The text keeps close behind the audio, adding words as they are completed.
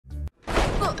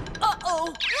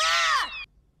go!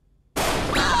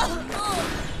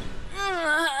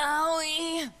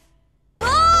 Owie.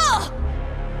 Ah!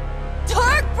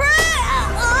 Dark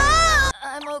breath!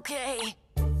 I'm okay.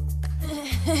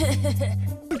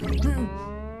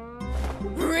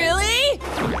 Really?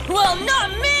 Well,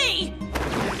 not me!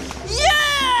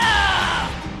 Yeah!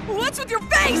 What's with your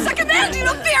face? I command you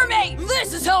to fear me!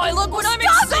 This is how I look when I'm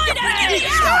excited!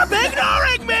 Stop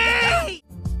ignoring me!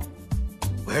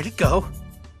 Where'd it go?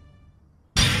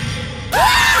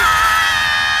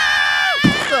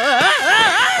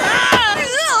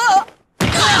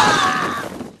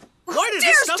 Why does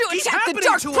this stuff keep happening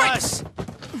to us?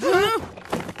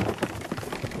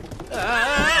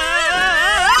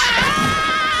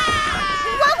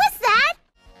 What was that?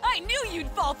 I knew you'd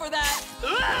fall for that!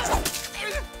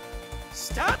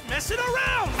 Stop messing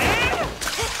around, man!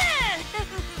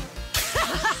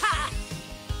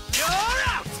 You're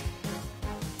out!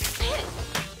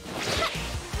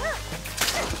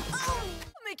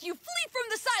 I'll make you flee from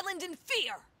this island in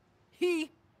fear!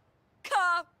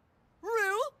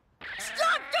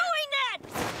 Stop doing that!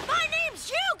 My name's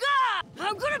Hyuga!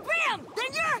 I'm gonna bam!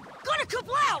 Then you're gonna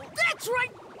kablow! That's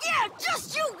right! Yeah,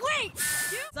 just you wait!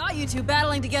 Saw you two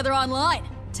battling together online.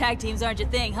 Tag teams aren't your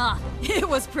thing, huh? It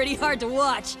was pretty hard to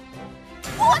watch.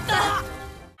 What the?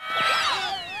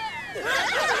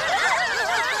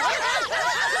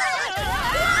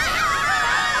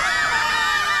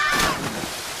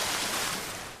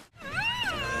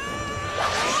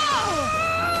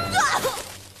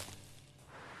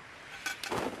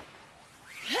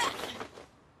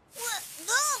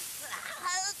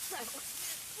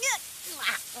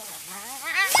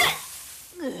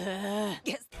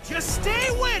 Just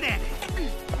stay winning!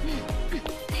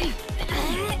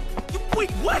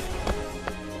 Wait, what?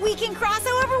 We can cross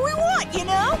however we want, you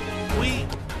know?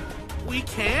 We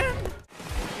can?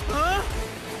 Huh?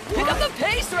 Pick up the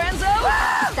pace, Renzo!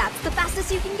 That's the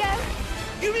fastest you can go?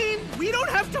 You mean we don't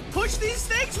have to push these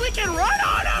things? We can run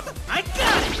on them? I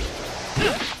got it!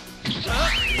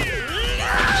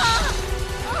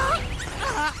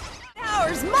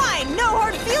 Ours, mine, no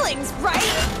hard feelings, right?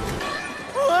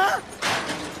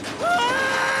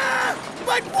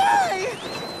 But why?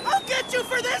 I'll get you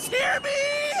for this, hear me?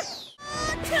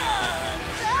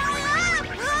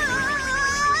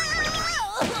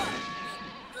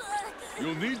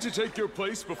 You'll need to take your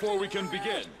place before we can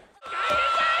begin. I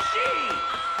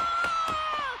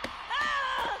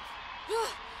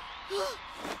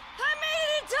made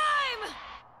it in time!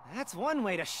 That's one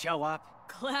way to show up.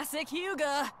 Classic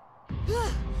Hyuga.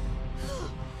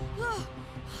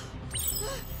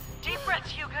 Deep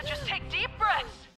breaths, Hyuga. Just take deep